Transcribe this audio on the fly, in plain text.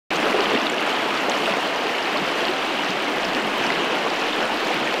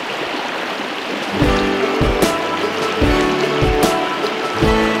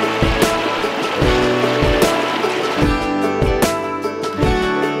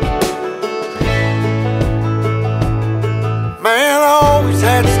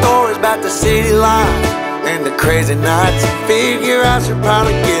city lights and the crazy nights. Figure I should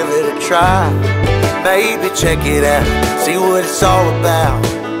probably give it a try. Maybe check it out, see what it's all about.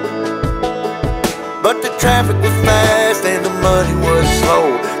 But the traffic was fast and the money was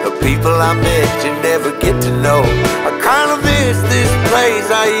slow. The people I met you never get to know. I kinda miss this place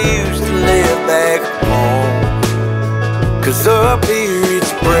I used to live back home. Cause up here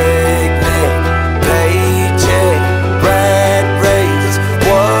it's breakneck, paycheck, rat race,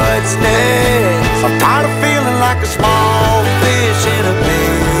 what's next? I'm tired of feeling like a small fish in a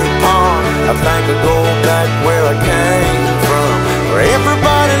big pond. I think I'll go back where I came from, where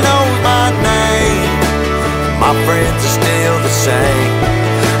everybody knows my name. My friends are still the same.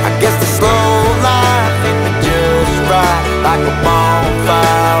 I guess the slow life hit me just right, like a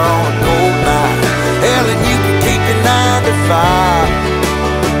bonfire on a cold night. Hell, and you can keep your 9 to 5.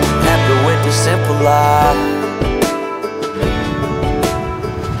 Happy with the simple life.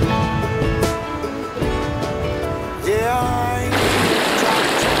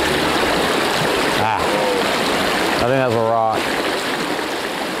 I think that's a rock.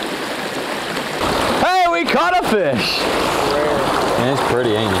 Hey, we caught a fish! And it's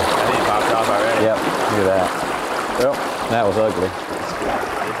pretty, ain't it? I think it popped off already. Yep, look at that. Well, that was ugly.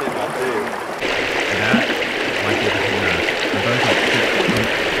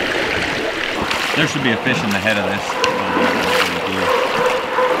 There should be a fish in the head of this.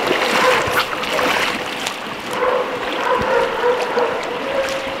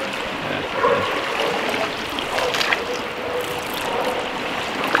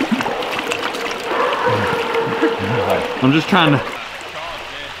 I'm just trying to.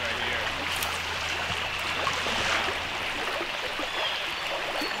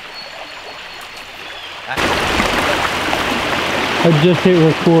 I just hit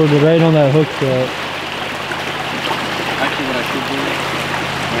record right on that hook shot. Actually, what I should do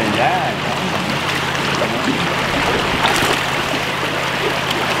is that.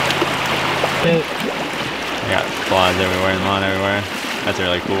 I got flies everywhere and line everywhere. That's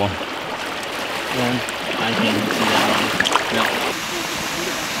really cool. I can't even see that one. No.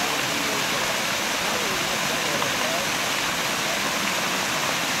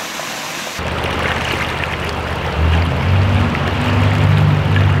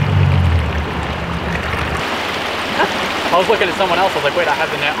 I was looking at someone else, I was like, wait, I have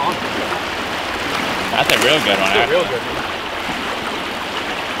the net on. That's a real good one. That's a real good one.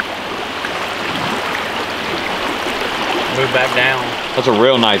 Move back down. That's a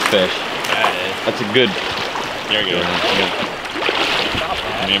real nice fish. That is. That's a good. You're good.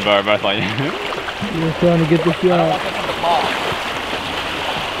 Me and Bar both like. You're trying to get the shot.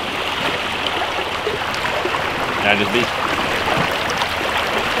 Now just be.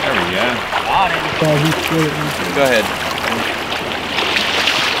 There we go. Go ahead.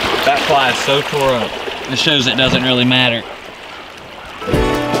 That fly is so tore up. It shows it doesn't really matter.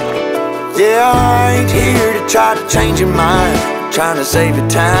 Yeah, I ain't here to try to change your mind, trying to save your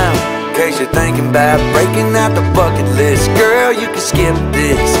time, in case you're thinking about breaking out the bucket list. Girl, you can skip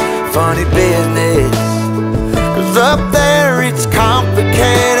this funny business, cause up there it's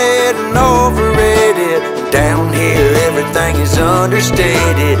complicated and overrated. Down here everything is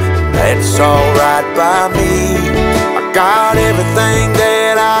understated. That's alright by me. I got everything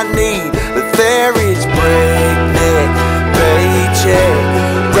that I need, but there is breakneck, paycheck,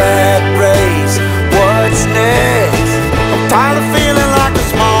 rat race, what's next? I'm tired of feeling like a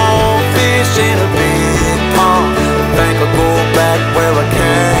small fish in a big pond. I think I'll go back where I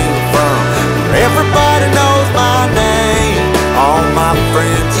came from, where everybody knows my name. All my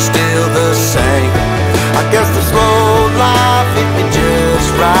friends are still the same. I guess the slow life hit me just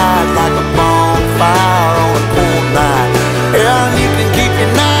right, like a bonfire on a cold night. Yeah, you can keep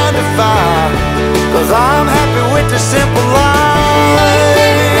your 9 to 5, cause I'm happy with the simple life.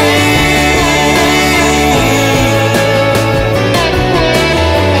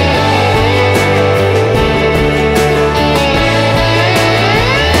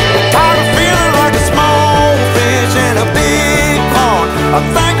 Tired of feeling like a small fish in a big pond. I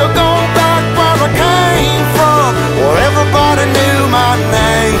think I'll go back where I came from, where everybody knew my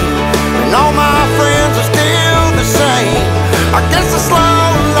name, and all my friends are still the same. I guess the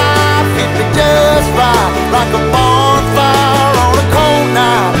slow life hit me just right, like a bonfire on a cold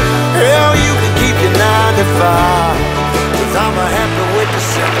night. Hell, you can keep your 9 to 5, cause I'm happy with the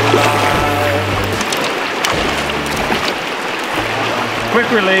simple life.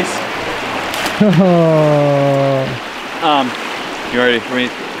 Quick release. You ready for me?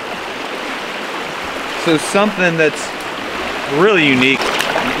 So something that's really unique.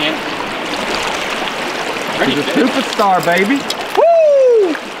 He's a superstar, baby.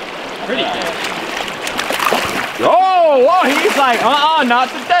 Woo! Pretty good. Oh, he's like, not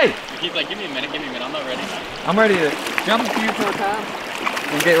today. He's like, give me a minute, I'm not ready. I'm ready to jump a few for a time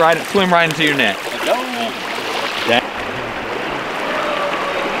and get right, swim right into your net. Let's go.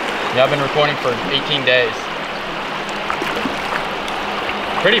 Yeah, I've been recording for 18 days.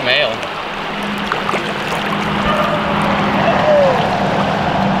 Pretty male.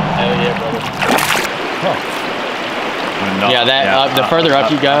 Hell yeah, brother. Huh. Yeah, that the further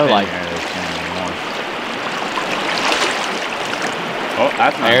up you go, like. Oh,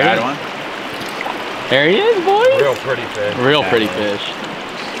 that's not a bad one. There he is, boys. Real pretty fish. Real pretty fish.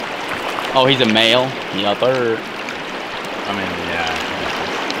 Oh, he's a male. Yeah, third. I mean, yeah.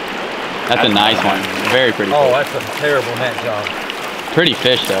 That's a nice one. Very pretty fish. Oh, that's a terrible net job. Pretty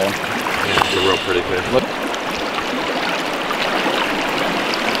fish, though. It's a real pretty fish. Look.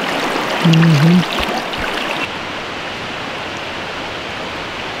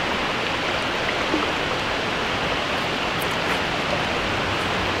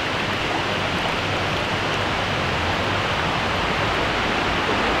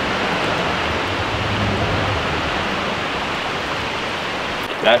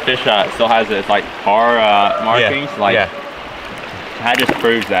 That fish still has its like tar markings. Yeah. Like yeah. that just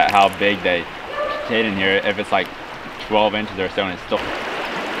proves that how big they hit in here. If it's like 12 inches or so, and it's still.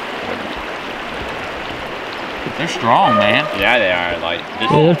 They're strong, man. Yeah, they are. Like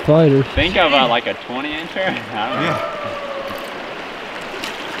just Yeah, they're fighters. think of like a 20-incher. I don't know. Yeah.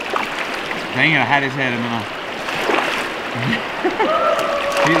 Dang it! I had his head and then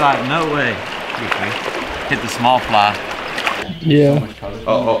He's like, no way. Hit the small fly. Yeah.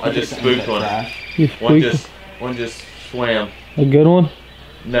 Oh, I just spooked one. You spooked One just swam. a good one?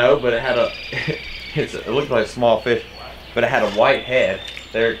 No, but it had a. It looked like a small fish, but it had a white head.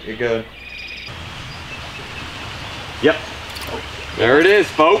 There you go. Yep. There it is,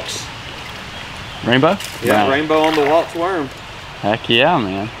 folks. Rainbow? Yeah, rainbow on the Walt's worm. Heck yeah,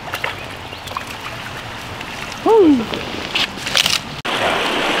 man. Woo. Rainbows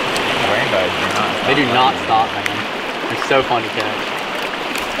do not. They do not stop, man. They're so fun to catch.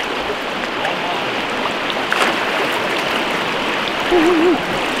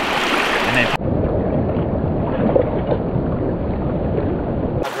 And then.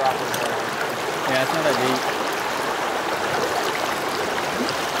 Yeah, it's not that deep.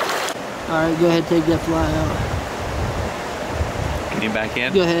 Alright, go ahead, take that fly out. Can you back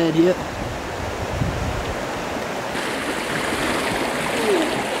in? Go ahead, yep.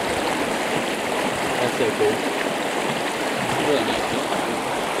 That's so cool. Really nice.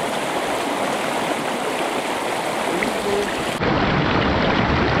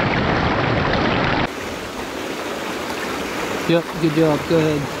 Yep, good job, go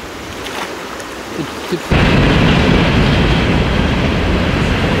ahead. Good.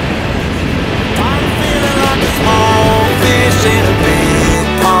 I'm feeling like a small fish in a big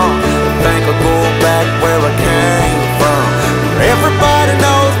pond. I think I'll go back where I came from, where everybody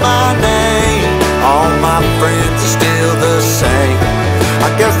knows my name. All my friends are still the same. I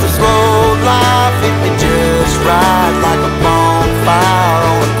guess the slow life hit me just right, like a bonfire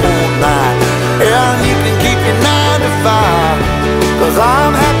on a cool night. Yeah, you can keep your 9 to 5, 'cause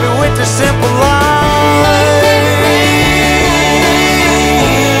I'm happy with the simple life.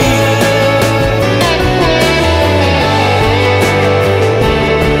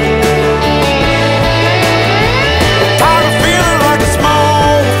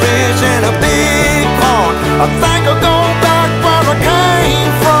 I think I'll go back where I came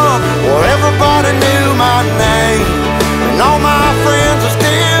from, where everybody knew my name, and all my friends are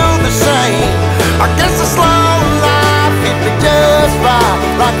still the same. I guess the slow life hit me just right,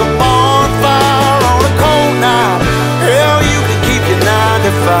 like a bonfire on a cold night. Hell, you can keep your 9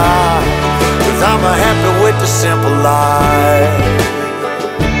 to 5, 'cause I'm happy with the simple life.